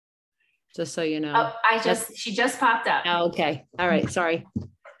just so you know. Oh, she just popped up. Oh, okay. All right. Sorry.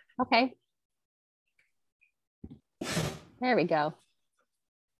 Okay. There we go.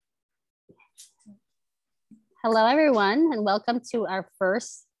 Hello, everyone, and welcome to our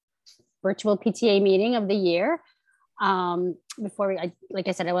first virtual PTA meeting of the year. Before we, like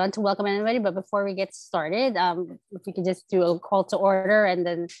I said, I wanted to welcome everybody, but before we get started, if we could just do a call to order and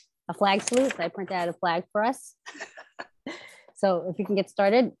then a flag salute. I printed out a flag for us. So if we can get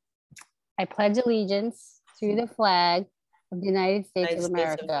started, I pledge allegiance to the flag of the United States of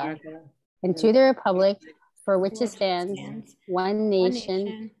America and to the republic for which it stands, one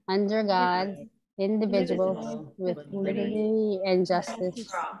nation, under God, indivisible, with liberty and justice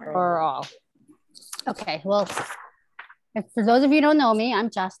for all. Okay, well, for those of you who don't know me, I'm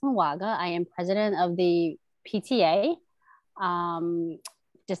Jocelyn Waga. I am president of the PTA.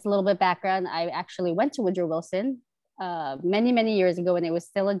 Just a little bit background, I actually went to Woodrow Wilson many, many years ago when it was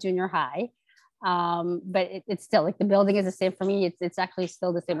still a junior high. But it's still like the building is the same for me. It's actually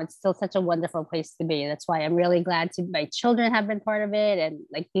still the same. It's still such a wonderful place to be. That's why I'm really glad my children have been part of it. And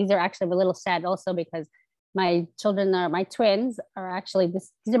like, these are actually a little sad also because my twins are actually,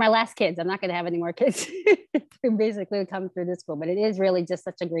 these are my last kids. I'm not going to have any more kids to basically come through this school, but it is really just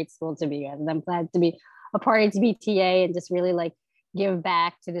such a great school to be at. And I'm glad to be a part of PTA and just really like give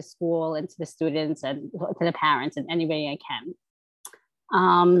back to the school and to the students and to the parents in any way I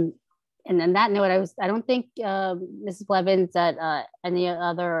can. And then that note, I don't think Mrs. Blevins that any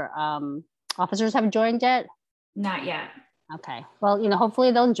other officers have joined yet? Not yet. Okay. Well,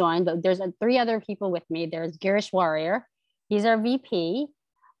 hopefully they'll join, but there's 3 other people with me. There's Girish Warrior. He's our VP.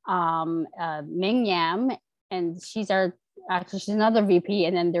 Ming Yam, and she's another VP.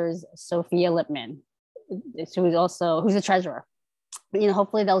 And then there's Sophia Lipman, who's a treasurer. But,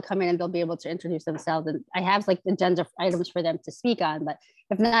 hopefully they'll come in and they'll be able to introduce themselves. And I have like the agenda items for them to speak on, but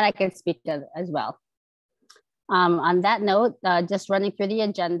if not, I can speak as well. On that note, just running through the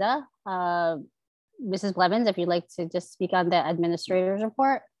agenda, Mrs. Blevins, if you'd like to just speak on the administrator's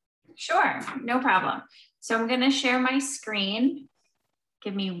report. Sure, no problem. So I'm going to share my screen.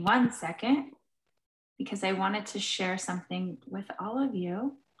 Give me 1 second because I wanted to share something with all of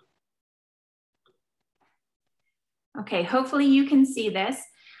you. Okay, hopefully you can see this.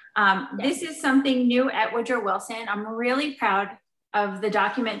 This is something new at Woodrow Wilson. I'm really proud of the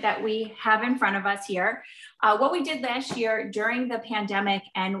document that we have in front of us here. What we did last year during the pandemic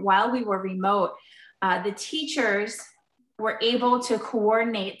and while we were remote, the teachers were able to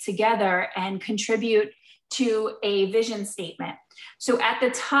coordinate together and contribute to a vision statement. So at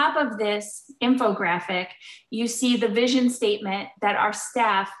the top of this infographic, you see the vision statement that our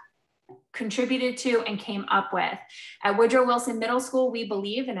staff contributed to and came up with. At Woodrow Wilson Middle School, we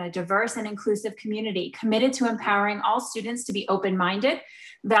believe in a diverse and inclusive community committed to empowering all students to be open-minded,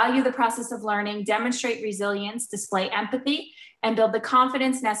 value the process of learning, demonstrate resilience, display empathy, and build the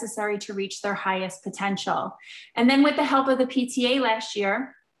confidence necessary to reach their highest potential. And then with the help of the PTA last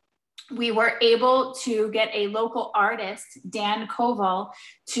year, we were able to get a local artist, Dan Koval,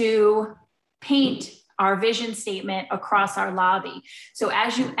 to paint our vision statement across our lobby. So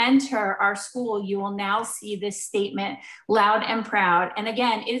as you enter our school, you will now see this statement loud and proud. And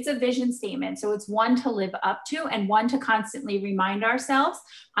again, it's a vision statement. So it's one to live up to and one to constantly remind ourselves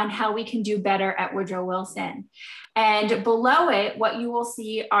on how we can do better at Woodrow Wilson. And below it, what you will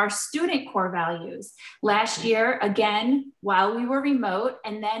see are student core values. Last year, again, while we were remote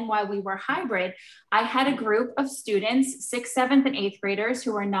and then while we were hybrid, I had a group of students, 6th, 7th, and 8th graders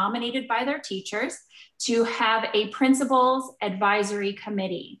who were nominated by their teachers to have a principals advisory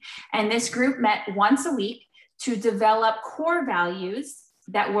committee. And this group met once a week to develop core values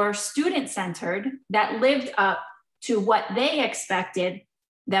that were student-centered, that lived up to what they expected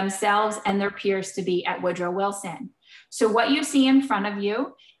themselves and their peers to be at Woodrow Wilson. So what you see in front of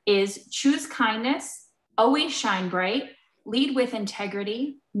you is choose kindness, always shine bright, lead with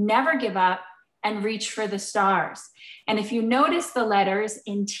integrity, never give up, and reach for the stars. And if you notice the letters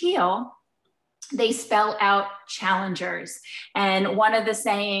in teal, they spell out challengers. And one of the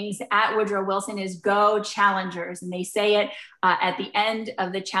sayings at Woodrow Wilson is go challengers. And they say it at the end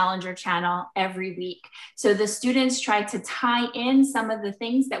of the Challenger channel every week. So the students try to tie in some of the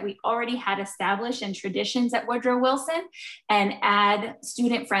things that we already had established and traditions at Woodrow Wilson and add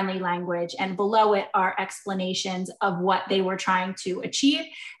student-friendly language. And below it are explanations of what they were trying to achieve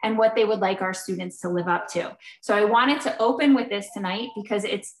and what they would like our students to live up to. So I wanted to open with this tonight because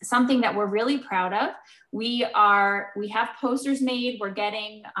it's something that we're really proud of. We have posters made. We're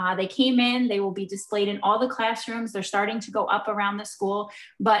getting, they came in, they will be displayed in all the classrooms. They're starting to go up around the school,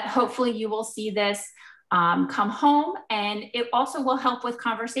 but hopefully you will see this come home, and it also will help with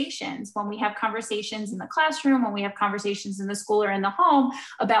conversations when we have conversations in the classroom, when we have conversations in the school or in the home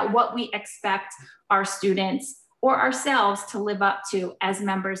about what we expect our students or ourselves to live up to as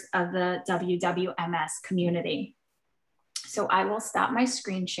members of the WWMS community. So I will stop my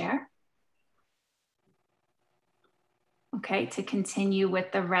screen share. Okay, to continue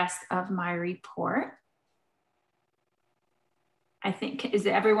with the rest of my report. I think, is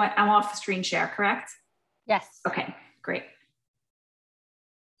it everyone, I'm off screen share, correct? Yes. Okay, great.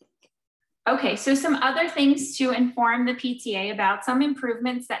 Okay, so some other things to inform the PTA about, some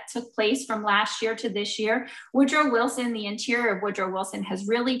improvements that took place from last year to this year. Woodrow Wilson, the interior of Woodrow Wilson has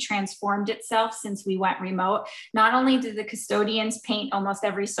really transformed itself since we went remote. Not only did the custodians paint almost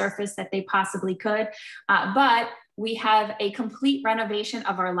every surface that they possibly could, but we have a complete renovation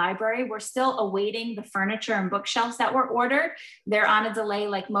of our library. We're still awaiting the furniture and bookshelves that were ordered. They're on a delay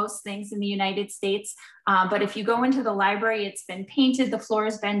like most things in the United States. But if you go into the library, it's been painted, the floor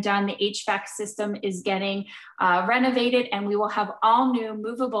has been done, the HVAC system is getting renovated, and we will have all new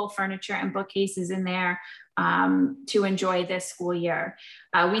movable furniture and bookcases in there to enjoy this school year.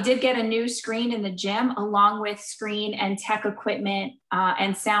 We did get a new screen in the gym, along with screen and tech equipment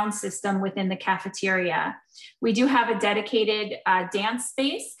and sound system within the cafeteria. We do have a dedicated dance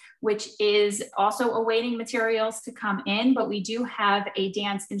space, which is also awaiting materials to come in, but we do have a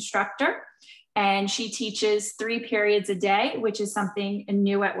dance instructor, and she teaches 3 periods a day, which is something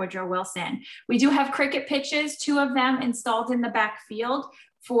new at Woodrow Wilson. We do have cricket pitches, 2 of them installed in the back field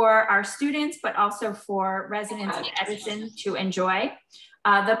for our students, but also for residents of Edison to enjoy.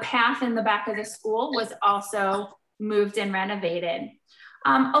 The path in the back of the school was also moved and renovated.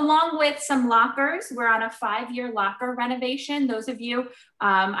 Along with some lockers, we're on a 5-year locker renovation. Those of you,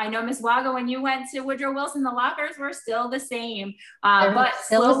 I know Ms. Wago, when you went to Woodrow Wilson, the lockers were still the same, but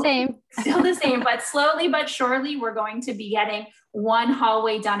still the same. Still the same, but slowly but surely, we're going to be getting one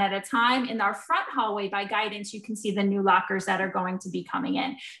hallway done at a time. In our front hallway, by guidance, you can see the new lockers that are going to be coming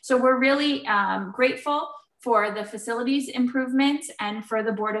in. So we're really grateful for the facilities improvements and for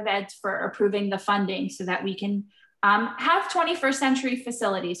the Board of Ed for approving the funding so that we can have 21st century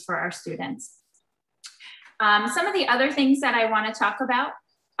facilities for our students. Some of the other things that I want to talk about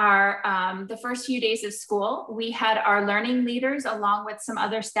are the first few days of school. We had our learning leaders, along with some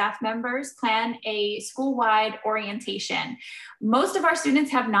other staff members, plan a school-wide orientation. Most of our students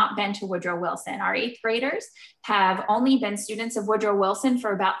have not been to Woodrow Wilson. Our 8th graders have only been students of Woodrow Wilson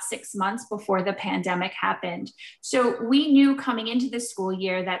for about 6 months before the pandemic happened. So we knew coming into the school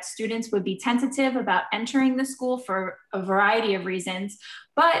year that students would be tentative about entering the school for a variety of reasons,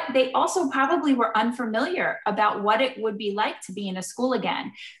 but they also probably were unfamiliar about what it would be like to be in a school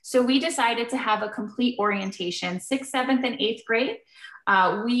again. So we decided to have a complete orientation, 6th, 7th, and 8th grade.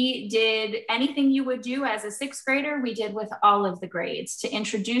 We did anything you would do as a 6th grader, we did with all of the grades to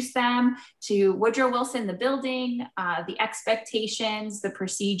introduce them to Woodrow Wilson, the building, the expectations, the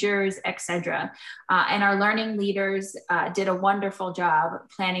procedures, etc. And our learning leaders did a wonderful job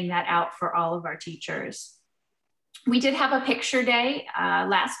planning that out for all of our teachers. We did have a picture day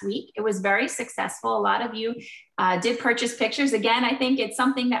last week. It was very successful. A lot of you did purchase pictures. Again, I think it's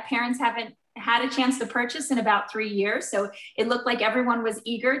something that parents haven't had a chance to purchase in about 3 years. So it looked like everyone was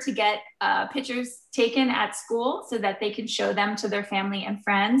eager to get pictures taken at school so that they could show them to their family and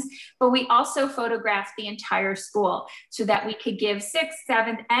friends. But we also photographed the entire school so that we could give 6th,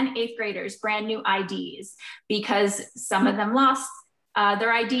 7th, and 8th graders brand new IDs, because some of them lost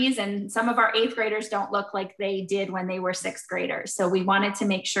their IDs, and some of our 8th graders don't look like they did when they were 6th graders. So we wanted to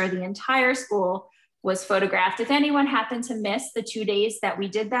make sure the entire school was photographed. If anyone happened to miss the 2 days that we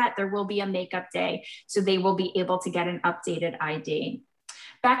did that, there will be a makeup day, so they will be able to get an updated ID.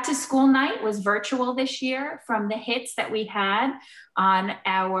 Back to school night was virtual this year. From the hits that we had on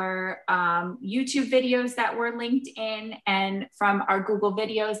our YouTube videos that were linked in, and from our Google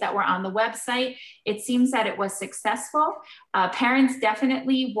videos that were on the website, it seems that it was successful. Parents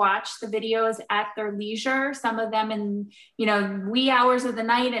definitely watched the videos at their leisure, some of them in wee hours of the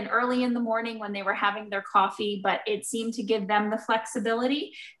night and early in the morning when they were having their coffee, but it seemed to give them the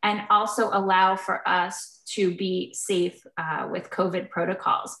flexibility and also allow for us to be safe with COVID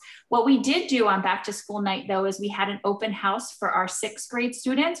protocols. What we did do on back to school night, though, is we had an open house for our 6th grade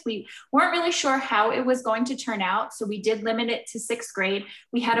students. We weren't really sure how it was going to turn out, so we did limit it to 6th grade.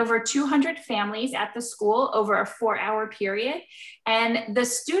 We had over 200 families at the school over a 4-hour period, and the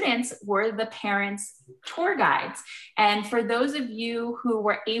students were the parents' tour guides. And for those of you who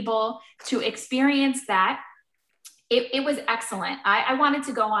were able to experience that, It was excellent. I wanted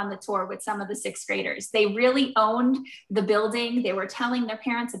to go on the tour with some of the sixth graders. They really owned the building. They were telling their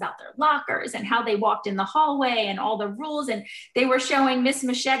parents about their lockers and how they walked in the hallway and all the rules. And they were showing Miss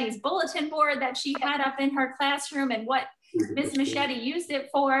Machete's bulletin board that she had up in her classroom and what Miss Machete used it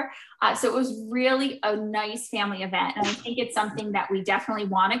for. So it was really a nice family event. And I think it's something that we definitely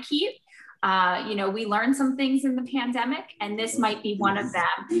want to keep. You know, we learned some things in the pandemic, and this might be one of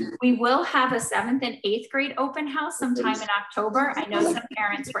them. We will have a 7th and 8th grade open house sometime in October. I know some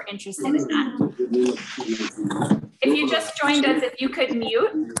parents were interested in that. If you just joined us, if you could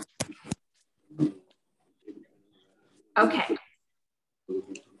mute. Okay.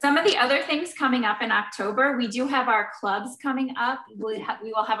 Some of the other things coming up in October, we do have our clubs coming up. We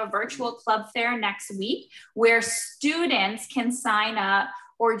will have a virtual club fair next week where students can sign up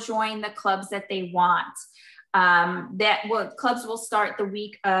or join the clubs that they want. Clubs will start the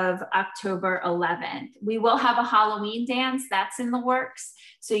week of October 11th. We will have a Halloween dance that's in the works.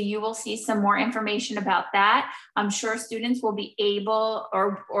 So you will see some more information about that. I'm sure students will be able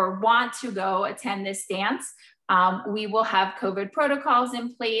or want to go attend this dance. We will have COVID protocols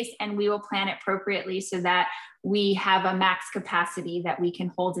in place, and we will plan it appropriately so that we have a max capacity that we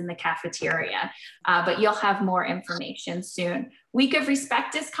can hold in the cafeteria. But you'll have more information soon. Week of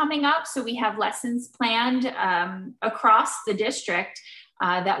Respect is coming up, so we have lessons planned across the district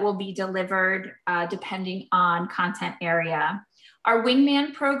that will be delivered depending on content area. Our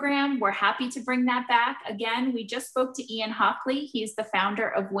Wingman program, we're happy to bring that back. Again, we just spoke to Ian Hockley. He's the founder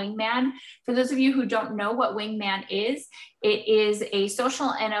of Wingman. For those of you who don't know what Wingman is, it is a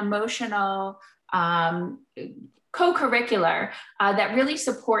social and emotional co-curricular that really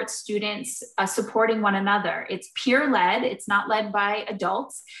supports students supporting one another. It's peer-led, it's not led by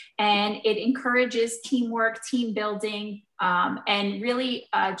adults, and it encourages teamwork, team building, and really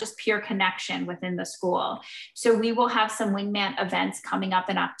just peer connection within the school. So we will have some Wingman events coming up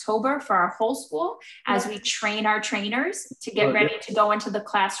in October for our whole school as we train our trainers to get ready to go into the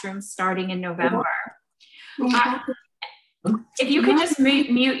classroom starting in November. If you could just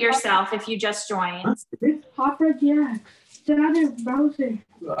mute yourself if you just joined.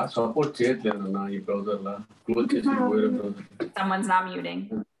 Someone's not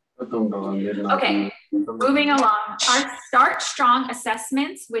muting. Okay, moving along. Our Start Strong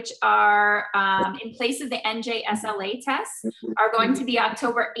assessments, which are in place of the NJSLA tests, are going to be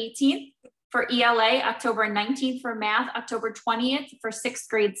October 18th for ELA, October 19th for math, October 20th for 6th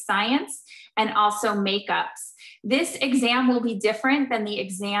grade science, and also makeups. This exam will be different than the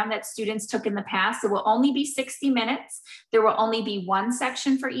exam that students took in the past. It will only be 60 minutes. There will only be one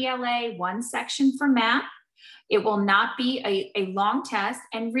section for ELA, one section for math. It will not be a long test.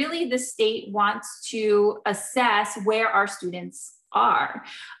 And really the state wants to assess where our students are.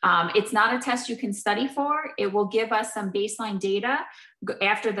 It's not a test you can study for. It will give us some baseline data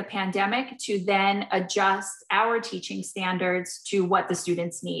after the pandemic to then adjust our teaching standards to what the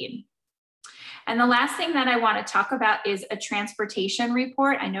students need. And the last thing that I want to talk about is a transportation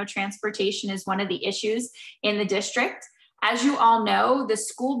report. I know transportation is one of the issues in the district. As you all know, the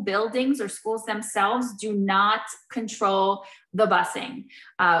school buildings or schools themselves do not control the busing.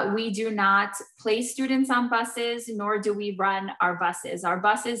 We do not place students on buses, nor do we run our buses. Our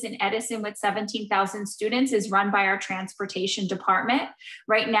buses in Edison with 17,000 students is run by our transportation department,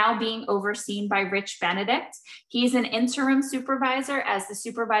 right now being overseen by Rich Benedict. He's an interim supervisor, as the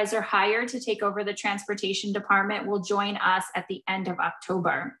supervisor hired to take over the transportation department will join us at the end of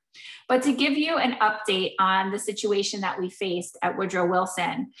October. But to give you an update on the situation that we faced at Woodrow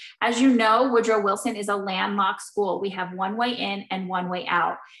Wilson, as you know, Woodrow Wilson is a landlocked school. We have one way in and one way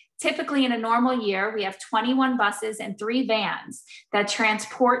out. Typically in a normal year, we have 21 buses and 3 vans that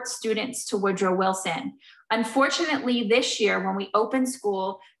transport students to Woodrow Wilson. Unfortunately, this year when we opened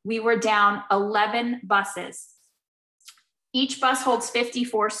school, we were down 11 buses. Each bus holds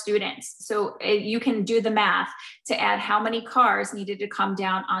 54 students. So you can do the math to add how many cars needed to come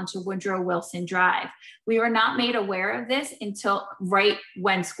down onto Woodrow Wilson Drive. We were not made aware of this until right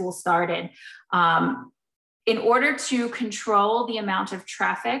when school started. In order to control the amount of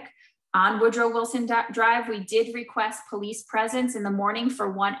traffic on Woodrow Wilson Drive, we did request police presence in the morning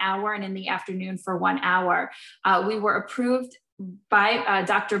for 1 hour and in the afternoon for 1 hour. We were approved by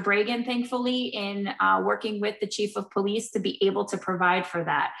Dr. Bragan, thankfully, in working with the chief of police to be able to provide for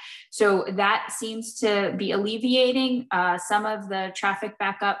that. So that seems to be alleviating some of the traffic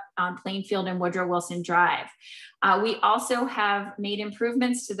backup on Plainfield and Woodrow Wilson Drive. We also have made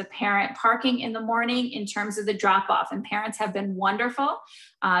improvements to the parent parking in the morning in terms of the drop off, and parents have been wonderful,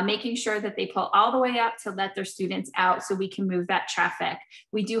 making sure that they pull all the way up to let their students out so we can move that traffic.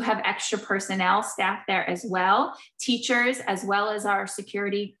 We do have extra personnel staff there as well, teachers, as well as our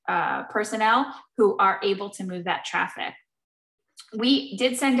security personnel who are able to move that traffic. We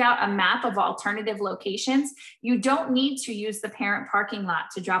did send out a map of alternative locations. You don't need to use the parent parking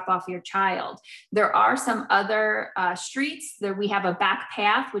lot to drop off your child. There are some other streets that we have a back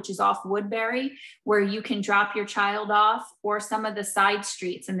path, which is off Woodbury, where you can drop your child off, or some of the side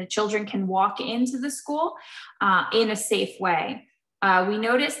streets, and the children can walk into the school in a safe way. We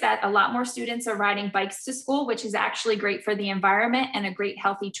noticed that a lot more students are riding bikes to school, which is actually great for the environment and a great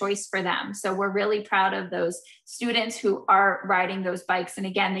healthy choice for them. So we're really proud of those students who are riding those bikes. And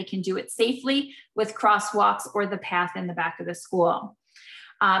again, they can do it safely with crosswalks or the path in the back of the school.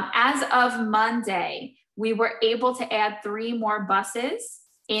 As of Monday, we were able to add 3 more buses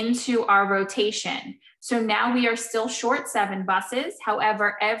into our rotation. So now we are still short 7 buses.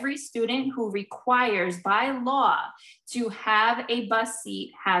 However, every student who requires by law to have a bus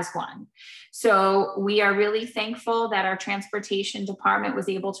seat has one. So we are really thankful that our transportation department was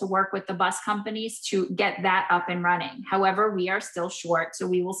able to work with the bus companies to get that up and running. However, we are still short, so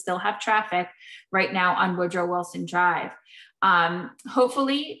we will still have traffic right now on Woodrow Wilson Drive.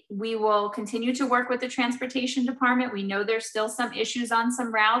 Hopefully we will continue to work with the transportation department. We know there's still some issues on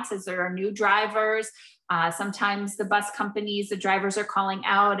some routes as there are new drivers. Sometimes the bus companies, the drivers are calling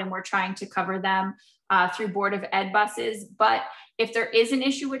out and we're trying to cover them through Board of Ed buses. But if there is an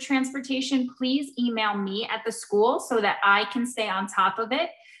issue with transportation, please email me at the school so that I can stay on top of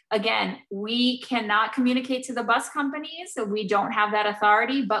it. Again, we cannot communicate to the bus companies, so we don't have that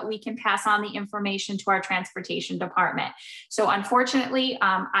authority, but we can pass on the information to our transportation department. So unfortunately,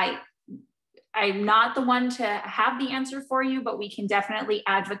 I'm not the one to have the answer for you, but we can definitely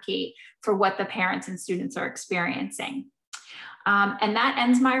advocate for what the parents and students are experiencing. And that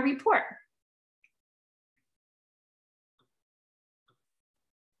ends my report.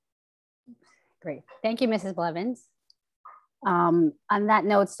 Great. Thank you, Mrs. Blevins. On that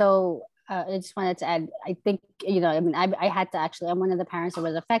note, so I just wanted to add, I think, you know, I mean, I had to actually, I'm one of the parents that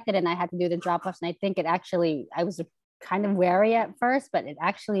was affected and I had to do the drop-offs. And I think it actually, I was kind of wary at first, but it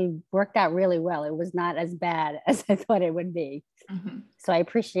actually worked out really well. It was not as bad as I thought it would be. Mm-hmm. So I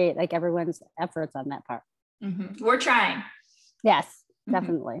appreciate like everyone's efforts on that part. Mm-hmm. We're trying. Yes,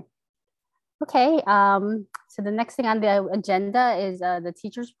 definitely. Mm-hmm. Okay. So the next thing on the agenda is the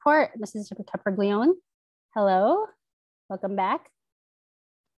teacher's report. Mrs. Capriglione. Hello. Welcome back.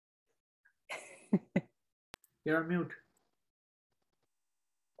 You're on mute.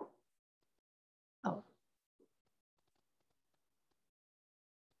 Oh.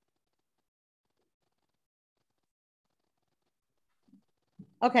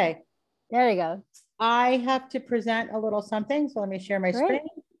 Okay. There you go. I have to present a little something, so let me share my screen.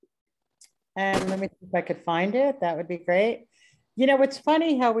 And let me see if I could find it. That would be great. You know, it's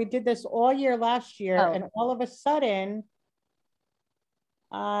funny how we did this all year last year, and all of a sudden,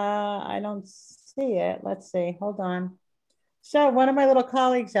 I don't see it. Let's see. Hold on. So one of my little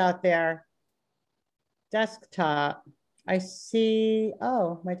colleagues out there, desktop. I see.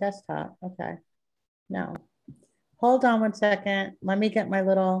 Oh, my desktop. Okay. No. Hold on one second. Let me get my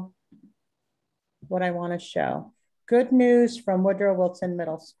little, what I want to show. Good news from Woodrow Wilson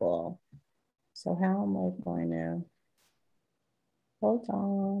Middle School. So how am I going to, hold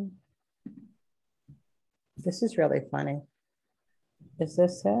on. This is really funny. Is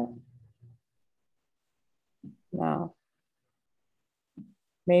this it? No.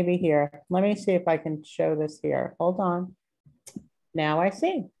 Maybe here. Let me see if I can show this here. Hold on. Now I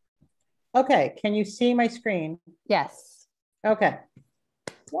see. Okay, can you see my screen? Yes. Okay.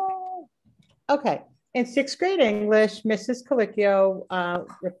 Yay. Okay, in 6th grade English, Mrs. Colicchio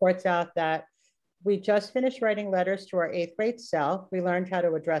reports out that we just finished writing letters to our 8th grade self. We learned how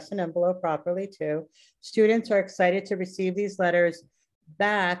to address an envelope properly too. Students are excited to receive these letters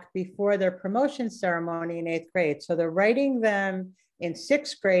back before their promotion ceremony in 8th grade. So they're writing them in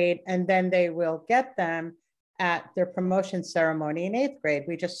 6th grade and then they will get them at their promotion ceremony in 8th grade.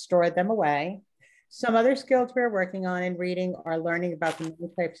 We just stored them away. Some other skills we're working on in reading are learning about the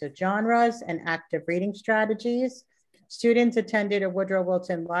many types of genres and active reading strategies. Students attended a Woodrow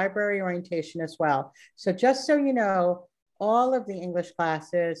Wilson Library orientation as well. So just so you know, all of the English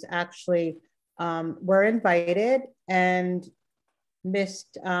classes actually were invited, and Miss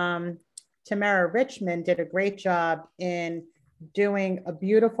Tamara Richmond did a great job in doing a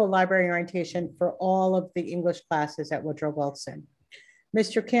beautiful library orientation for all of the English classes at Woodrow Wilson.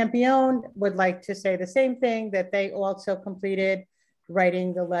 Mr. Campione would like to say the same thing, that they also completed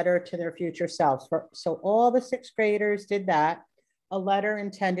writing the letter to their future selves. So all the 6th graders did that, a letter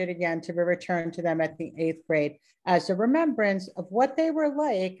intended again to be returned to them at the 8th grade as a remembrance of what they were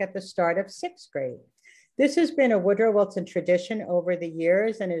like at the start of 6th grade. This has been a Woodrow Wilson tradition over the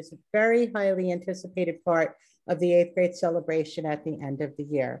years and is a very highly anticipated part of the 8th grade celebration at the end of the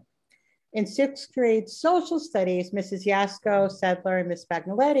year. In 6th grade social studies, Mrs. Yasko, Sedler, and Ms.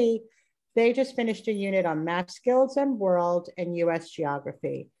 Bagnoletti, they just finished a unit on math skills and world and US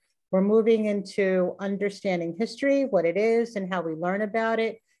geography. We're moving into understanding history, what it is and how we learn about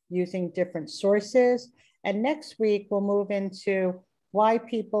it using different sources. And next week, we'll move into why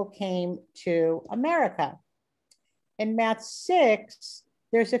people came to America. In Math 6,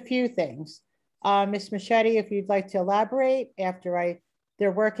 there's a few things. Ms. Machete, if you'd like to elaborate after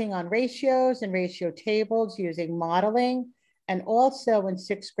they're working on ratios and ratio tables using modeling. And also in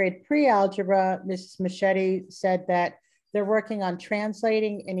 6th grade pre-algebra, Mrs. Machete said that they're working on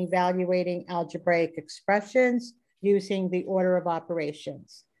translating and evaluating algebraic expressions using the order of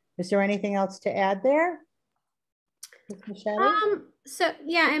operations. Is there anything else to add there? Ms. Machete? So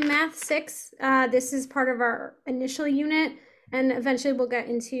yeah, in Math 6, this is part of our initial unit, and eventually we'll get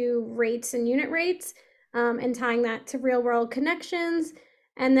into rates and unit rates and tying that to real world connections.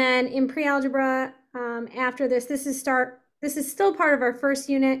 And then in pre-algebra, after this is still part of our first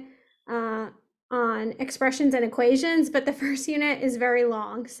unit on expressions and equations, but the first unit is very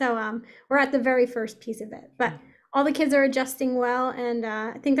long. So we're at the very first piece of it, but all the kids are adjusting well, and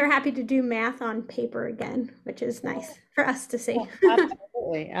I think they're happy to do math on paper again, which is nice for us to see.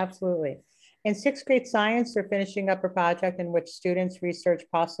 Absolutely, absolutely. In 6th grade science, they're finishing up a project in which students research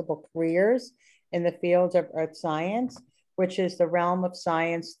possible careers in the field of earth science, which is the realm of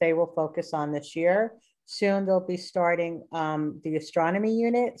science they will focus on this year. Soon they'll be starting the astronomy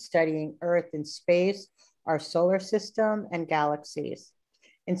unit, studying Earth and space, our solar system, and galaxies.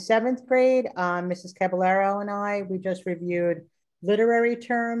 In 7th grade, Mrs. Caballero and we just reviewed literary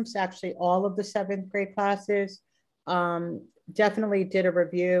terms. Actually, all of the 7th grade classes definitely did a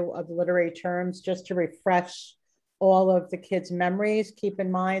review of the literary terms just to refresh all of the kids' memories. Keep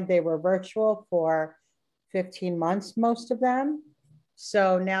in mind, they were virtual for 15 months, most of them.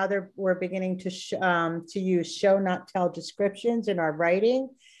 So now we're beginning to use show, not tell descriptions in our writing.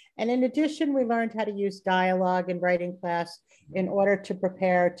 And in addition, we learned how to use dialogue in writing class in order to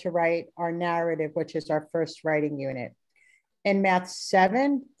prepare to write our narrative, which is our first writing unit. In Math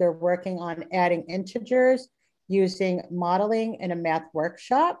 7, they're working on adding integers using modeling in a math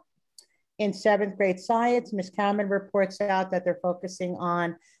workshop. In 7th grade science, Ms. Cameron reports out that they're focusing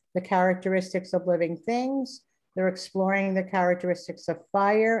on the characteristics of living things. They're exploring the characteristics of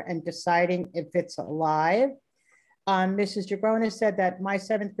fire and deciding if it's alive. Mrs. Jagrona said that my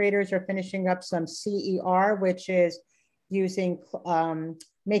 7th graders are finishing up some CER, which is using,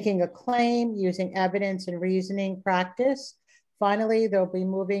 making a claim, using evidence and reasoning practice. Finally, they'll be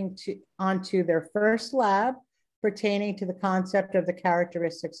moving onto their first lab pertaining to the concept of the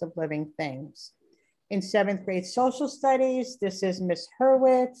characteristics of living things. In 7th grade social studies, this is Miss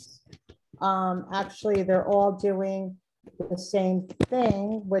Hurwitz. Actually, they're all doing the same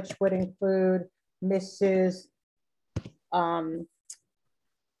thing, which would include Mrs. Mr.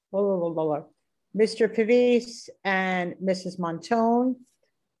 Pavis and Mrs. Montone.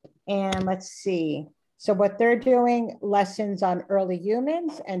 And let's see. So what they're doing, lessons on early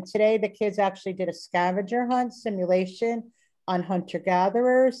humans. And today the kids actually did a scavenger hunt simulation on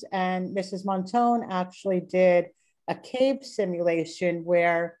hunter-gatherers. And Mrs. Montone actually did a cave simulation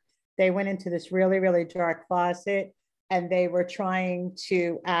where they went into this really, really dark closet and they were trying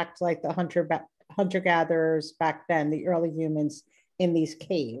to act like the hunter-gatherers back then, the early humans in these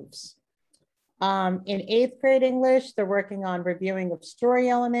caves. In 8th grade English, they're working on reviewing of story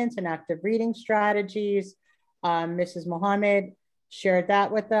elements and active reading strategies. Mrs. Mohammed shared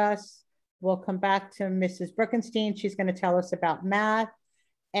that with us. We'll come back to Mrs. Bruckenstein. She's going to tell us about math.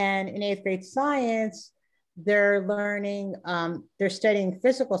 And in 8th grade science, they're learning, they're studying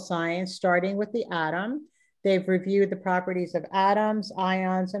physical science, starting with the atom. They've reviewed the properties of atoms,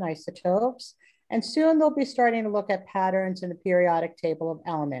 ions, and isotopes. And soon they'll be starting to look at patterns in the periodic table of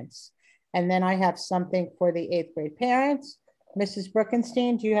elements. And then I have something for the 8th grade parents. Mrs.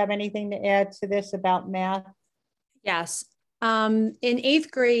 Bruckenstein, do you have anything to add to this about math? Yes. In 8th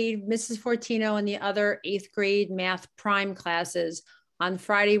grade, Mrs. Fortino and the other 8th grade math prime classes, on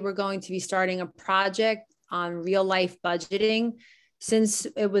Friday, we're going to be starting a project on real life budgeting. since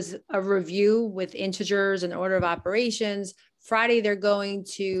it was a review with integers and order of operations, Friday, they're going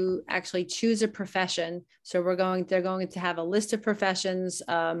to actually choose a profession. So they're going to have a list of professions.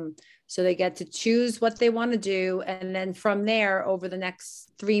 So they get to choose what they want to do. And then from there, over the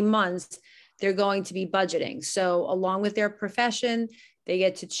next 3 months, they're going to be budgeting. So along with their profession, they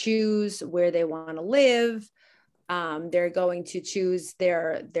get to choose where they want to live. They're going to choose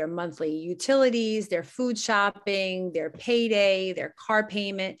their monthly utilities, their food shopping, their payday, their car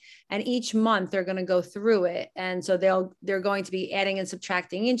payment, and each month they're going to go through it. And so they're going to be adding and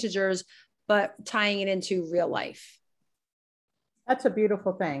subtracting integers, but tying it into real life. That's a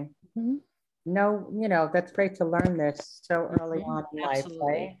beautiful thing. Mm-hmm. No, that's great to learn this so early on in life,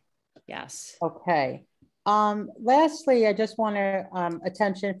 right? Yes. Okay. Lastly, I just want to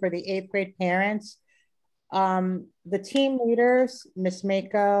attention for the 8th grade parents. The team leaders, Miss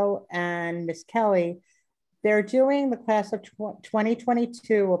Mako and Miss Kelly, they're doing the class of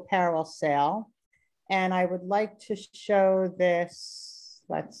 2022 apparel sale. And I would like to show this.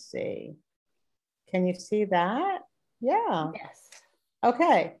 Let's see. Can you see that? Yeah. Yes.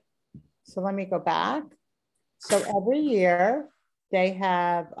 Okay. So let me go back. So every year they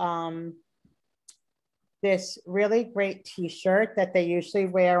have this really great t-shirt that they usually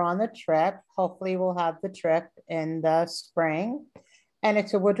wear on the trip. Hopefully we'll have the trip in the spring. And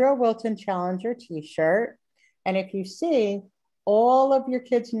it's a Woodrow Wilson Challenger t-shirt. And if you see, all of your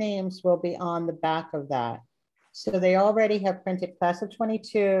kids' names will be on the back of that. So they already have printed class of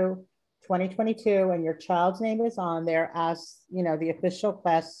 2022, and your child's name is on there as, the official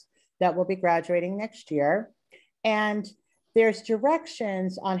class that will be graduating next year. And there's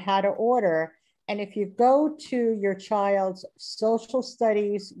directions on how to order. And if you go to your child's social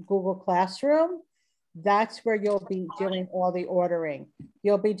studies Google Classroom, that's where you'll be doing all the ordering.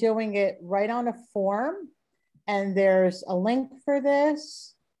 You'll be doing it right on a form, and there's a link for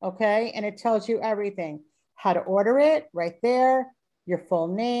this, okay? And it tells you everything, how to order it right there, your full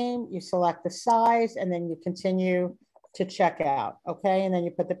name, you select the size, and then you continue to check out, okay? And then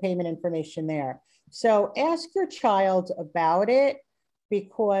you put the payment information there. So ask your child about it,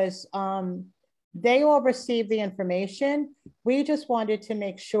 because they all receive the information. We just wanted to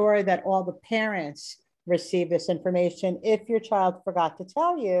make sure that all the parents receive this information. If your child forgot to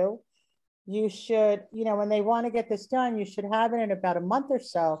tell you, you should, when they want to get this done, you should have it in about a month or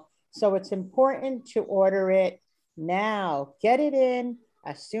so. So it's important to order it now. Get it in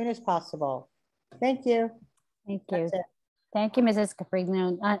as soon as possible. Thank you. Thank you. Thank you, Mrs.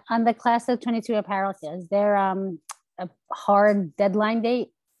 Caprino. On the class of 22 apparel, is there a hard deadline date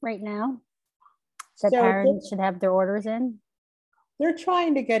right now that parents should have their orders in? They're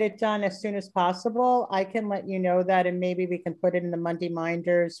trying to get it done as soon as possible. I can let you know that, and maybe we can put it in the Monday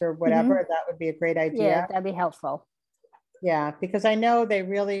minders or whatever. Mm-hmm. That would be a great idea. Yeah, that'd be helpful. Yeah, because I know they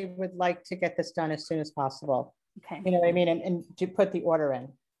really would like to get this done as soon as possible. Okay. You know what I mean? And to put the order in.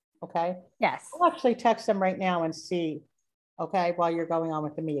 Okay. Yes. I'll actually text them right now and see, okay, while you're going on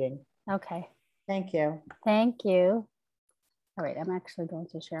with the meeting. Okay. Thank you. Thank you. All right, I'm actually going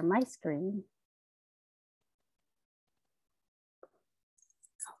to share my screen.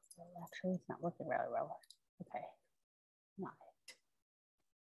 Actually, it's not working really well. Okay. Not.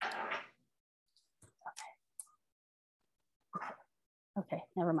 Okay,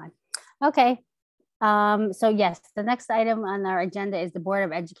 never mind. Okay. So yes, the next item on our agenda is the Board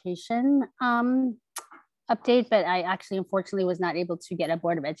of Education update, but I actually unfortunately was not able to get a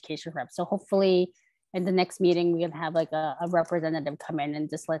Board of Education rep. So hopefully in the next meeting, we can have like a representative come in and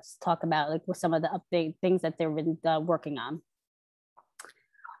just let's talk about like some of the update things that they've been working on.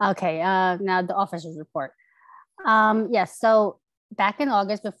 Okay, now the officers report. Yes, so back in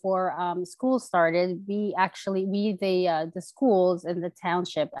August before school started, the schools in the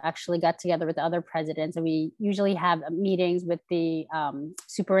township actually got together with the other presidents, and we usually have meetings with the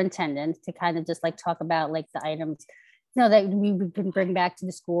superintendent to kind of just like talk about like the items, that we can bring back to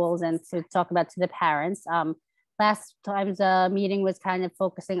the schools and to talk about to the parents. Last time's meeting was kind of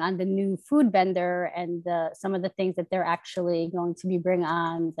focusing on the new food vendor and some of the things that they're actually going to be bringing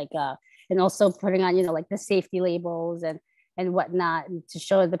on, like and also putting on, like the safety labels and whatnot, and to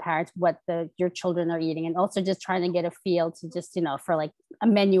show the parents what your children are eating, and also just trying to get a feel to just, for like a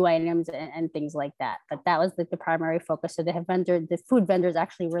menu items and things like that. But that was like the primary focus. So the food vendors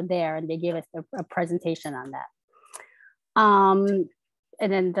actually were there and they gave us a presentation on that. And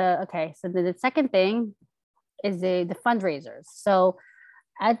then the second thing is the fundraisers. So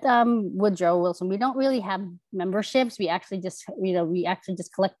At Woodrow Wilson, we don't really have memberships. We actually just,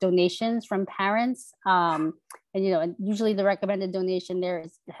 collect donations from parents. And usually the recommended donation there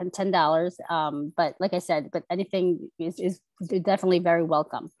is $10. But like I said, but anything is definitely very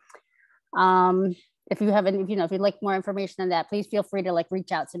welcome. If you have any, if you'd like more information on that, please feel free to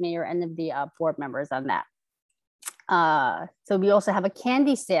reach out to me or any of the board members on that. So we also have a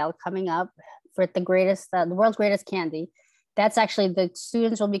candy sale coming up for the world's greatest candy. That's actually, the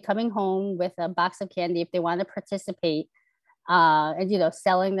students will be coming home with a box of candy if they want to participate, and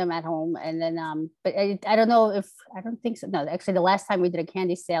selling them at home. And then, but I don't think so. No, actually, the last time we did a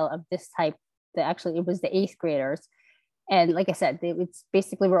candy sale of this type, it was the 8th graders. And like I said, it's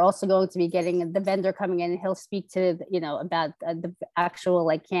basically, we're also going to be getting the vendor coming in, and he'll speak to about the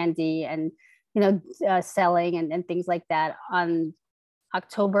actual candy and selling and things like that on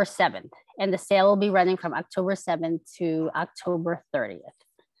October 7th. And the sale will be running from October 7th to October 30th.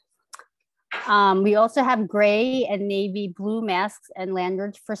 We also have gray and navy blue masks and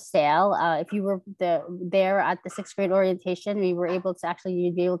lanyards for sale. If you were there at the 6th grade orientation, we were able to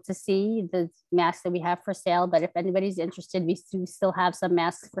you'd be able to see the masks that we have for sale. But if anybody's interested, we still have some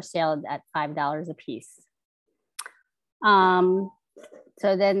masks for sale at $5 a piece.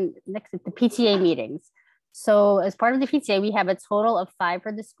 So then next is the PTA meetings. So as part of the PTA, we have a total of 5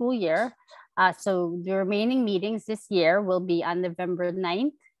 for the school year. So the remaining meetings this year will be on November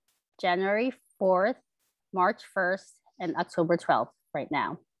 9th, January 4th, March 1st, and October 12th right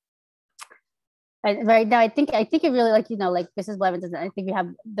now. And right now, I think it really, like Mrs. Blevins, I think we have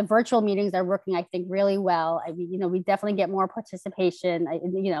the virtual meetings are working, I think, really well. I mean, we definitely get more participation.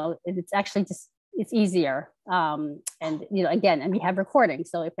 It's actually just, it's easier. And, again, and we have recording.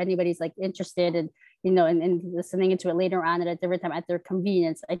 So if anybody's interested in, and listening into it later on at a different time at their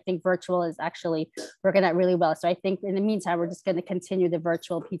convenience, I think virtual is actually working out really well. So I think in the meantime, we're just going to continue the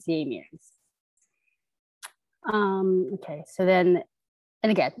virtual PTA meetings. Okay, so then,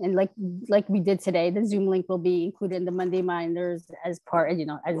 and again, and like we did today, the Zoom link will be included in the Monday Minders as part, as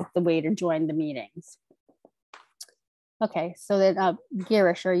the way to join the meetings. Okay, so then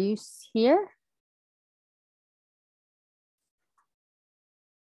Girish, are you here?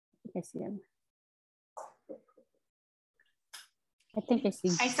 I see him. I think I see.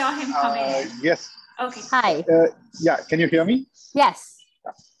 I saw him coming. Yes. Okay. Hi. Yeah, can you hear me? Yes.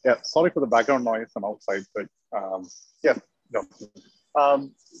 Yeah, sorry for the background noise. I'm outside, but yeah, no.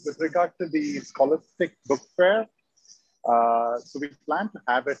 With regard to the Scholastic Book Fair, so we plan to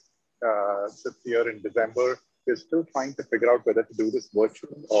have it this year in December. We're still trying to figure out whether to do this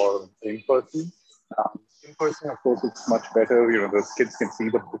virtual or in person. In person, of course, it's much better. The kids can see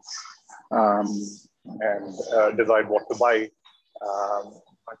the books and decide what to buy.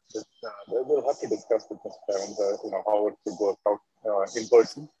 But we'll have to discuss with Mr. Parents, how it could work out in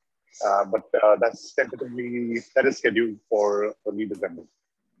person. But that's tentatively, that is scheduled for early December.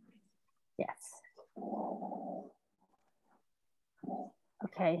 Yes.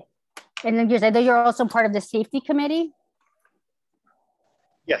 Okay. And then I know you're also part of the safety committee.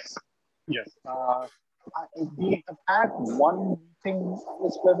 Yes. Yes. We have had one meeting,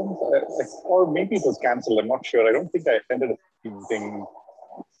 Ms. Blevins, or maybe it was canceled. I'm not sure. I don't think I attended a meeting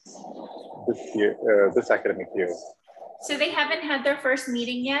this year, this academic year. So they haven't had their first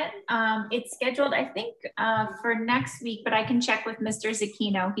meeting yet. It's scheduled, I think, for next week, but I can check with Mr.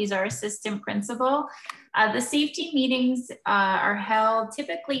 Zucchino. He's our assistant principal. The safety meetings are held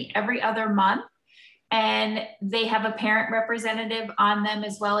typically every other month, and they have a parent representative on them,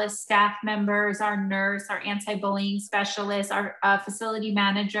 as well as staff members, our nurse, our anti-bullying specialist, our facility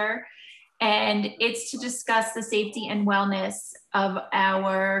manager. And it's to discuss the safety and wellness of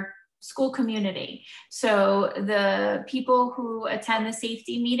our school community. So the people who attend the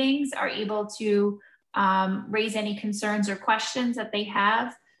safety meetings are able to raise any concerns or questions that they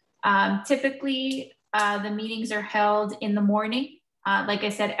have. Typically, the meetings are held in the morning, like I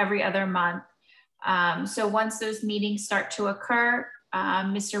said, every other month. So once those meetings start to occur,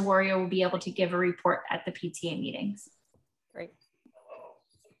 Mr. Warrior will be able to give a report at the PTA meetings. Great.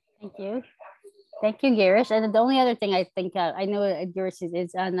 Thank you. Thank you, Girish. And the only other thing I think, I know Girish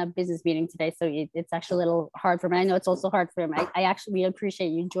is on a business meeting today, so it's actually a little hard for him. I know it's also hard for him. I actually appreciate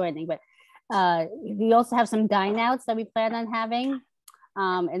you joining, but we also have some dine outs that we plan on having.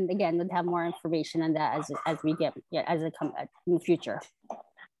 And again, we'll have more information on that as we get, as it comes in the future.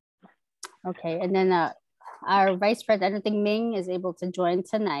 Okay, and then our vice president, I don't think Ming is able to join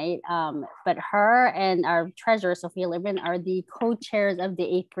tonight, but her and our treasurer, Sophia Lippman, are the co-chairs of the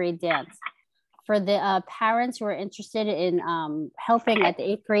 8th grade dance. For the parents who are interested in helping at the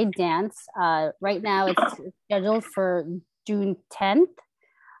 8th grade dance, right now it's scheduled for June 10th.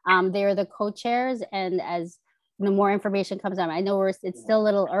 They're the co-chairs, and as more information comes out, I know it's still a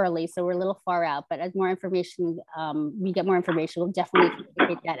little early, so we're a little far out, but as more information, we get more information, we'll definitely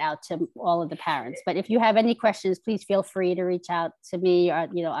get that out to all of the parents. But if you have any questions, please feel free to reach out to me or,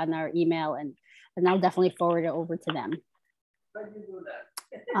 on our email, and I'll definitely forward it over to them.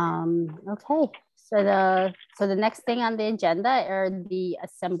 Okay, so the next thing on the agenda are the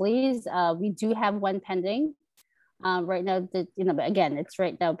assemblies. We do have one pending. Right now, again, it's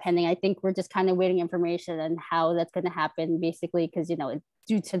right now pending. I think we're just kind of waiting information on how that's going to happen, basically, because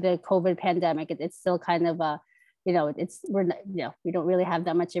due to the COVID pandemic, it's still kind of we don't really have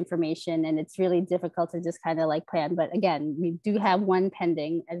that much information, and it's really difficult to just kind of like plan. But again, we do have one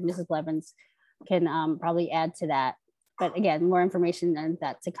pending, and Mrs. Blevins can probably add to that. But again, more information on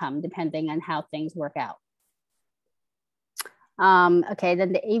that to come, depending on how things work out. Okay,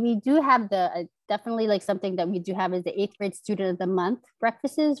 then we do have definitely like something that we do have is the 8th grade student of the month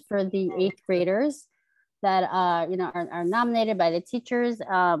breakfasts for the 8th graders that are nominated by the teachers.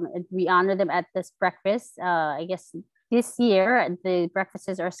 We honor them at this breakfast. I guess this year the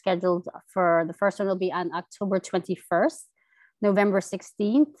breakfasts are scheduled for, the first one will be on October 21st, November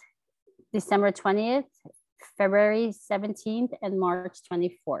 16th, December 20th, February 17th, and March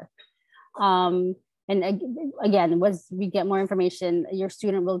 24th. And again, once we get more information, your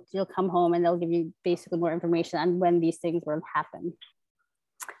student will come home and they'll give you basically more information on when these things will happen.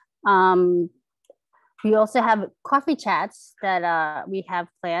 We also have coffee chats that we have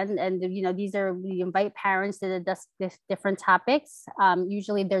planned, and we invite parents to discuss different topics.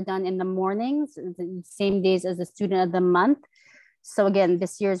 Usually they're done in the mornings, the same days as the student of the month. So again,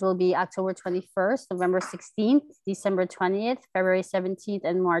 this year's will be October 21st, November 16th, December 20th, February 17th,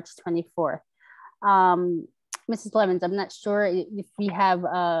 and March 24th. Mrs. Blevins, I'm not sure if we have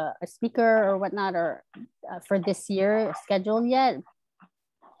a speaker or whatnot or for this year scheduled yet.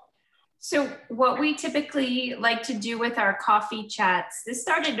 So what we typically like to do with our coffee chats, this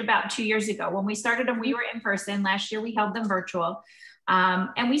started about 2 years ago. When we started them, we were in person. Last year, we held them virtual.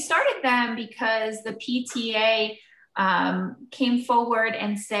 And we started them because the PTA came forward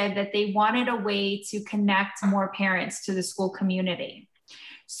and said that they wanted a way to connect more parents to the school community.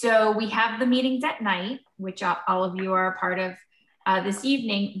 So we have the meetings at night, which all of you are a part of this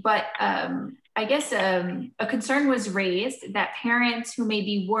evening, but I guess a concern was raised that parents who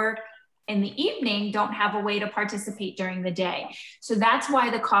maybe work in the evening don't have a way to participate during the day. So that's why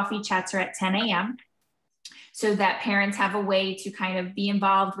the coffee chats are at 10 a.m. so that parents have a way to kind of be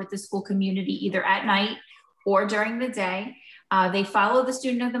involved with the school community either at night or during the day. They follow the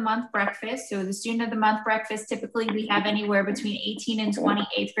student of the month breakfast. So the student of the month breakfast, typically we have anywhere between 18 and 20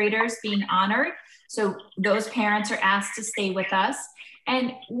 8th graders being honored. So those parents are asked to stay with us.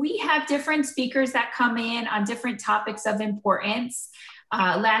 And we have different speakers that come in on different topics of importance.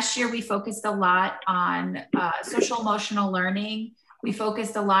 Last year, we focused a lot on social emotional learning. We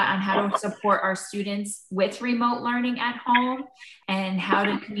focused a lot on how to support our students with remote learning at home and how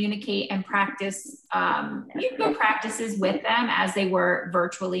to communicate and practice good practices with them as they were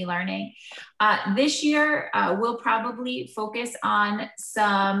virtually learning. This year, we'll probably focus on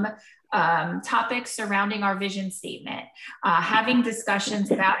some topics surrounding our vision statement, having discussions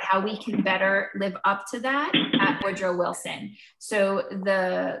about how we can better live up to that at Woodrow Wilson. So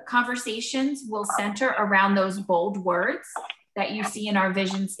the conversations will center around those bold words that you see in our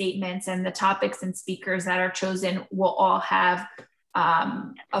vision statements, and the topics and speakers that are chosen will all have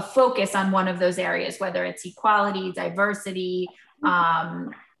a focus on one of those areas, whether it's equality, diversity,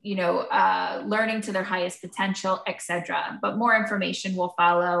 learning to their highest potential, etc. But more information will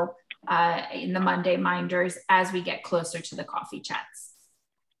follow in the Monday Minders as we get closer to the coffee chats.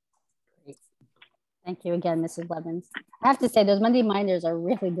 Great. Thank you again, Mrs. Blevins. I have to say those Monday Minders are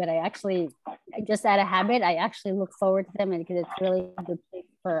really good. I just out of habit, I actually look forward to them because it's really good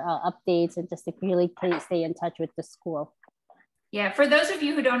for updates and just to really stay in touch with the school. Yeah, for those of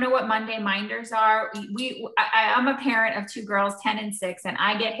you who don't know what Monday Minders are, I'm a parent of 2 girls, 10 and 6, and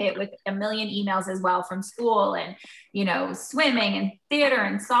I get hit with a million emails as well from school and, swimming and theater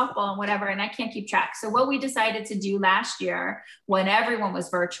and softball and whatever, and I can't keep track. So what we decided to do last year when everyone was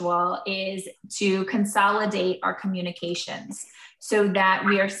virtual is to consolidate our communications so that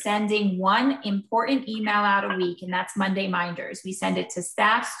we are sending one important email out a week, and that's Monday Minders. We send it to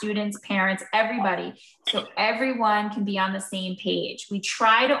staff, students, parents, everybody, so everyone can be on the same page. We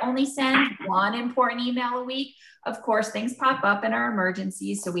try to only send one important email a week. Of course, things pop up in our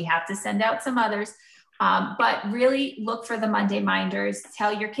emergencies, so we have to send out some others. But really look for the Monday Minders.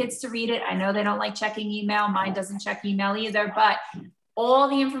 Tell your kids to read it. I know they don't like checking email. Mine doesn't check email either, but all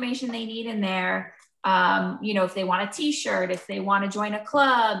the information they need in there you know, if they want a t-shirt, if they want to join a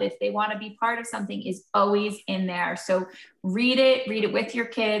club, if they want to be part of something, is always in there. So read it with your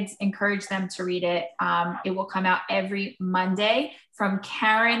kids, encourage them to read it. It will come out every Monday from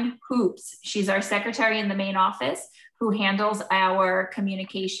Karen Hoops. She's our secretary in the main office who handles our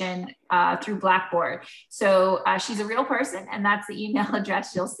communication through Blackboard. So she's a real person, and that's the email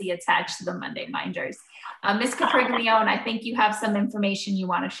address you'll see attached to the Monday Minders. Ms. Capriglione, I think you have some information you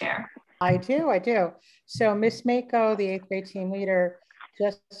want to share. I do. So Miss Mako, the 8th grade team leader,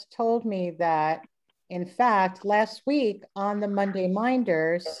 just told me that, in fact, last week on the Monday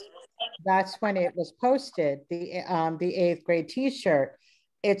Minders, that's when it was posted, the 8th grade t-shirt.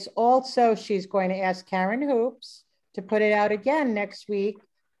 It's also, she's going to ask Karen Hoops to put it out again next week.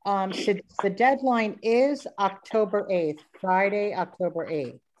 So the deadline is October 8th, Friday, October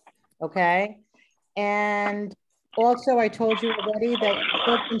 8th, okay? And also, I told you already that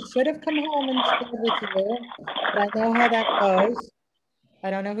children should have come home and shared with you, but I know how that goes. I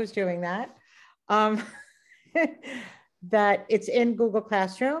don't know who's doing that. That it's in Google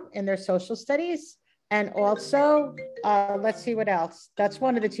Classroom in their social studies. And also, let's see what else. That's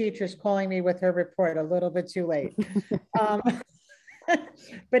one of the teachers calling me with her report a little bit too late.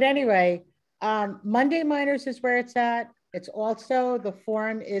 But anyway, Monday Minors is where it's at. It's also, the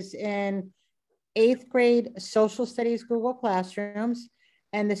form is in 8th grade social studies Google Classrooms,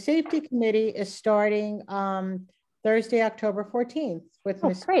 and the safety committee is starting Thursday, October 14th with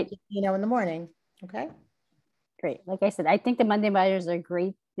Ms. in the morning. Okay. Great. Like I said, I think the Monday Minders are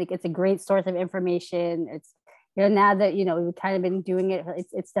great. Like, it's a great source of information. It's, you know, now that, you know, we've kind of been doing it,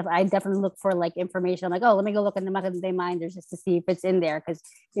 it's stuff I definitely look for, like, information. I'm like, oh, let me go look in the Monday Minders just to see if it's in there, because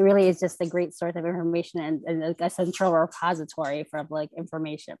it really is just a great source of information and like a central repository for like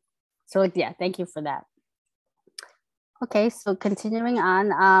information. So like, yeah, thank you for that. Okay, so continuing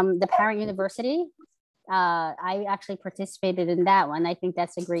on, the Parent University. I actually participated in that one. I think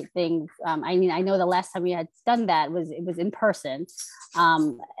that's a great thing. I mean, I know the last time we had done that was in person.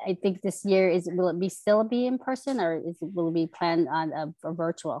 I think this year will it still be in person, or will it be planned on a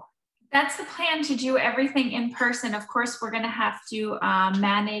virtual? That's the plan, to do everything in person. Of course, we're going to have to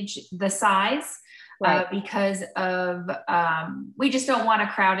manage the size. Right. Because of, we just don't want a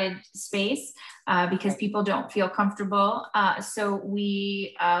crowded space because people don't feel comfortable. So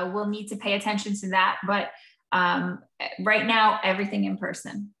we will need to pay attention to that. But right now, everything in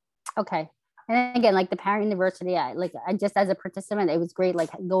person. Okay. And again, like the Parent University, I just as a participant, it was great, like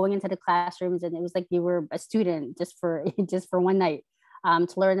going into the classrooms, and it was like you were a student just for one night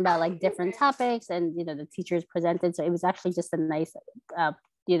to learn about like different topics, and, you know, the teachers presented. So it was actually just a nice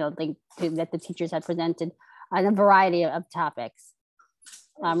you know, thing that the teachers had presented on a variety of topics,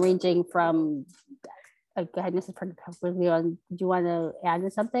 ranging from, go ahead, Mrs. Leon, do you want to add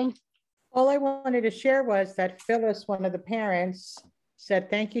to something? All I wanted to share was that Phyllis, one of the parents, said,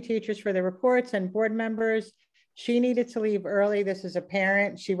 thank you, teachers, for the reports, and board members. She needed to leave early. This is a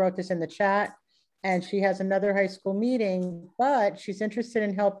parent. She wrote this in the chat, and she has another high school meeting, but she's interested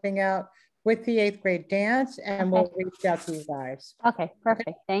in helping out with the 8th grade dance, and we'll reach out to you guys. Okay, perfect.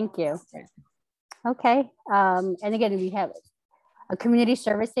 Okay. Thank you. Okay. And again, we have a community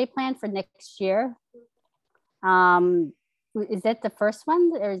service day plan for next year. Is that the first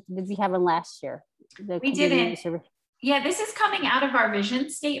one, or did we have one last year? We didn't. Yeah, this is coming out of our vision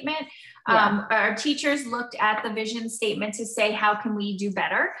statement. Yeah. Our teachers looked at the vision statement to say, how can we do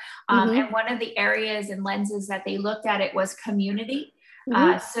better? And one of the areas and lenses that they looked at it was community.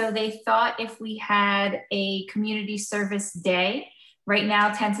 So they thought if we had a community service day, right now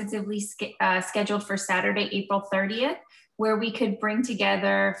tentatively scheduled for Saturday, April 30th, where we could bring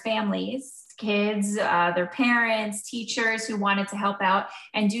together families, kids, their parents, teachers who wanted to help out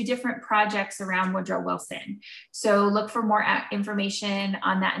and do different projects around Woodrow Wilson. So look for more information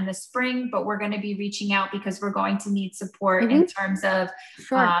on that in the spring, but we're going to be reaching out because we're going to need support in terms of,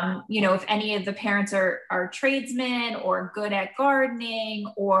 you know, if any of the parents are tradesmen or good at gardening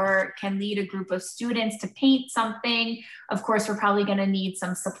or can lead a group of students to paint something. Of course, we're probably going to need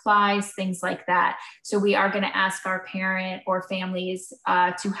some supplies, things like that. So we are going to ask our parent or families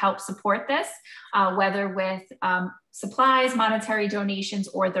to help support this, whether with supplies, monetary donations,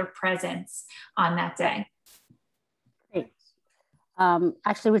 or their presence on that day. Great.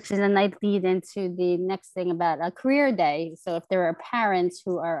 Actually, which is a nice lead into the next thing about a career day. So if there are parents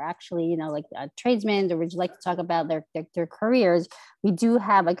who are actually, you know, like tradesmen, or would you like to talk about their careers, we do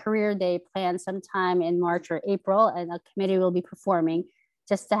have a career day planned sometime in March or April, and a committee will be performing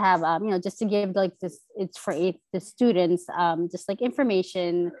just to have, you know, just to give like this, it's for the students, just like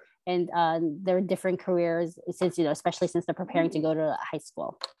information and their different careers, since, you know, especially since they're preparing to go to high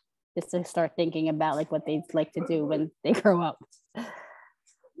school. just to start thinking about like what they'd like to do when they grow up.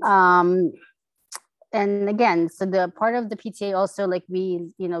 And again, so the part of the PTA also, like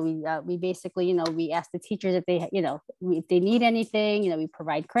we basically, we ask the teachers if they, if they need anything, we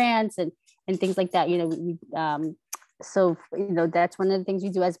provide grants and things like that, so, that's one of the things we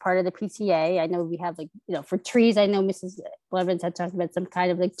do as part of the PTA. I know we have like, for trees, I know Mrs. Blevins had talked about some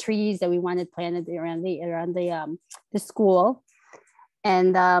kind of like trees that we wanted planted around the school.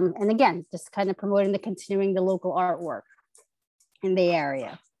 And again, just kind of promoting continuing the local artwork in the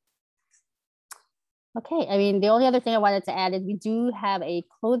area. Okay, I mean, the only other thing I wanted to add is we do have a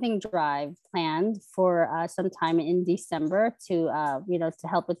clothing drive planned for sometime in December to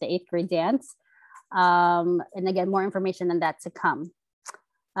help with the 8th grade dance. And again, more information on that to come.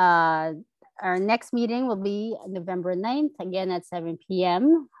 Our next meeting will be November 9th, again at 7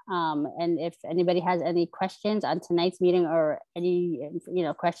 p.m. And if anybody has any questions on tonight's meeting or any,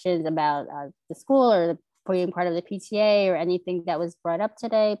 questions about the school or being part of the PTA or anything that was brought up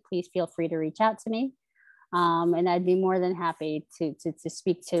today, please feel free to reach out to me. And I'd be more than happy to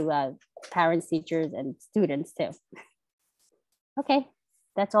speak to parents, teachers, and students too. Okay,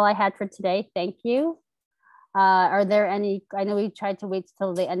 that's all I had for today. Thank you. Are there any, I know we tried to wait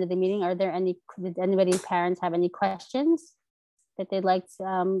till the end of the meeting. Did anybody's parents have any questions that they'd like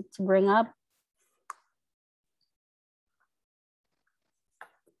to bring up?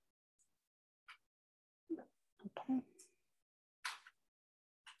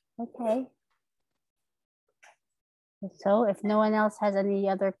 Okay. So if no one else has any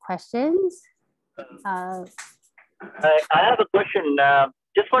other questions. I have a question.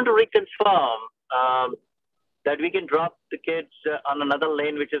 Just want to reconfirm that we can drop the kids on another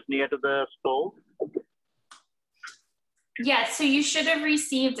lane which is near to the school. Yes, so you should have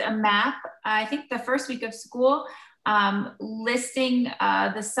received a map, I think the first week of school, listing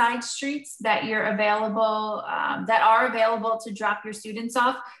the side streets that are available to drop your students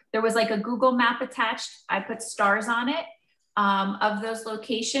off. There was like a Google map attached. I put stars on it of those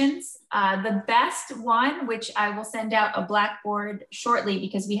locations. The best one, which I will send out a blackboard shortly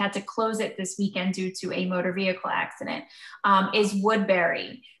because we had to close it this weekend due to a motor vehicle accident, is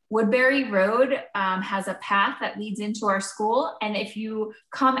Woodbury. Woodbury Road has a path that leads into our school. And if you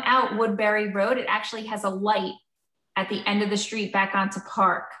come out Woodbury Road, it actually has a light at the end of the street back onto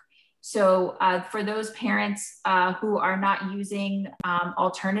Park. So for those parents who are not using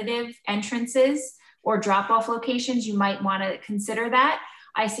alternative entrances or drop-off locations, you might want to consider that.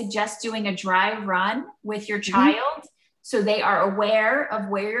 I suggest doing a dry run with your child so they are aware of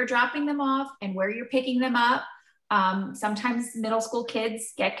where you're dropping them off and where you're picking them up. Sometimes middle school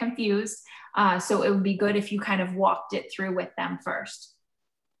kids get confused. So it would be good if you kind of walked it through with them first.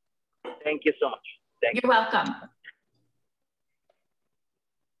 Thank you so much. You're welcome.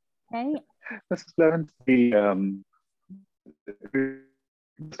 Okay. Mrs. Blevins, the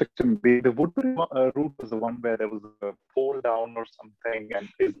Woodbury route was the one where there was a pole down or something, and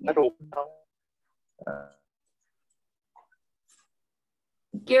is that open now?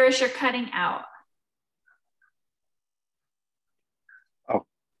 Girish, you're cutting out. Oh,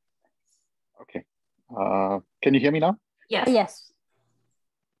 okay. Can you hear me now? Yes. Yes.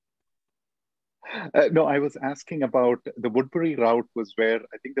 No, I was asking about the Woodbury route was where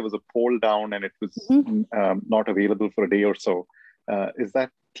I think there was a pole down and it was not available for a day or so. Is that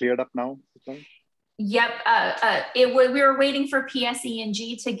cleared up now? Yep. We were waiting for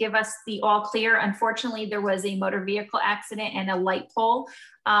PSE&G to give us the all clear. Unfortunately, there was a motor vehicle accident and a light pole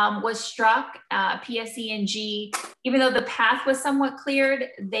was struck. PSE&G, even though the path was somewhat cleared,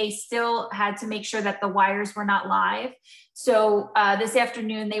 they still had to make sure that the wires were not live. So this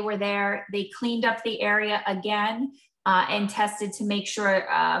afternoon they were there. They cleaned up the area again and tested to make sure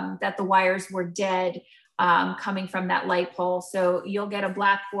that the wires were dead. Coming from that light pole. So you'll get a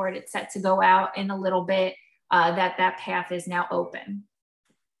blackboard. It's set to go out in a little bit that path is now open.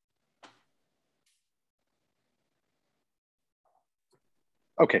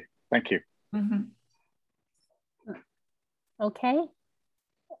 Okay, thank you. Okay.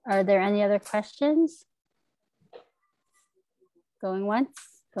 Are there any other questions? Going once,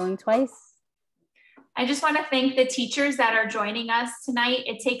 going twice? I just want to thank the teachers that are joining us tonight.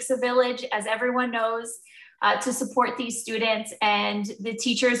 It takes a village, as everyone knows, to support these students, and the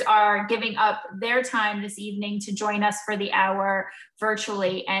teachers are giving up their time this evening to join us for the hour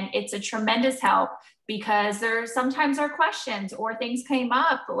virtually. And it's a tremendous help because there sometimes are questions or things came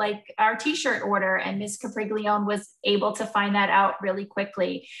up like our t-shirt order, and Ms. Capriglione was able to find that out really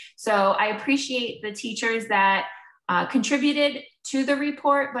quickly. So I appreciate the teachers that contributed to the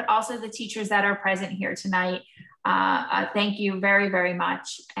report, but also the teachers that are present here tonight. Thank you very, very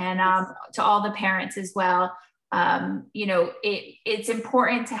much. And to all the parents as well. You know, it's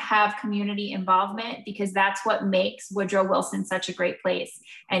important to have community involvement because that's what makes Woodrow Wilson such a great place.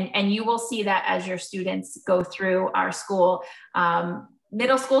 And you will see that as your students go through our school.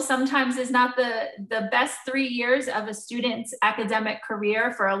 Middle school sometimes is not the best 3 years of a student's academic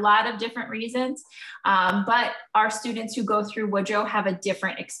career for a lot of different reasons. But our students who go through Woodrow have a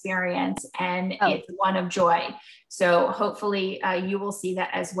different experience, and it's one of joy. So hopefully you will see that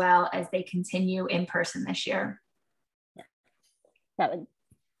as well as they continue in person this year.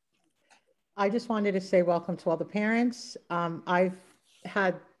 I just wanted to say welcome to all the parents. I've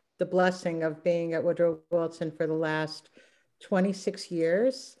had the blessing of being at Woodrow Wilson for the last 26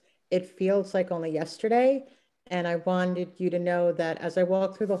 years. It feels like only yesterday. And I wanted you to know that as I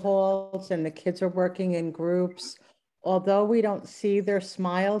walk through the halls and the kids are working in groups, although we don't see their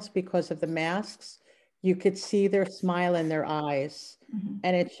smiles because of the masks, you could see their smile in their eyes. Mm-hmm.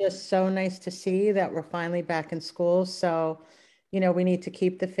 And it's just so nice to see that we're finally back in school. So, you know, we need to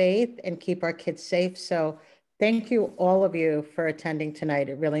keep the faith and keep our kids safe. So thank you, all of you, for attending tonight.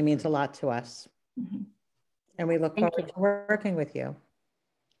 It really means a lot to us. Mm-hmm. And we look forward to working with you.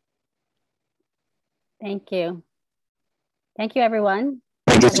 Thank you. Thank you, everyone.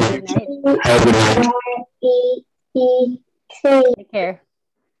 Have a good night. Take care.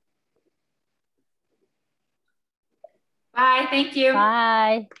 Bye. Thank you.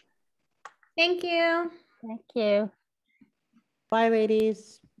 Bye. Thank you. Thank you. Bye,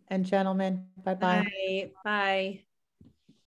 ladies and gentlemen. Bye-bye. Bye. Bye.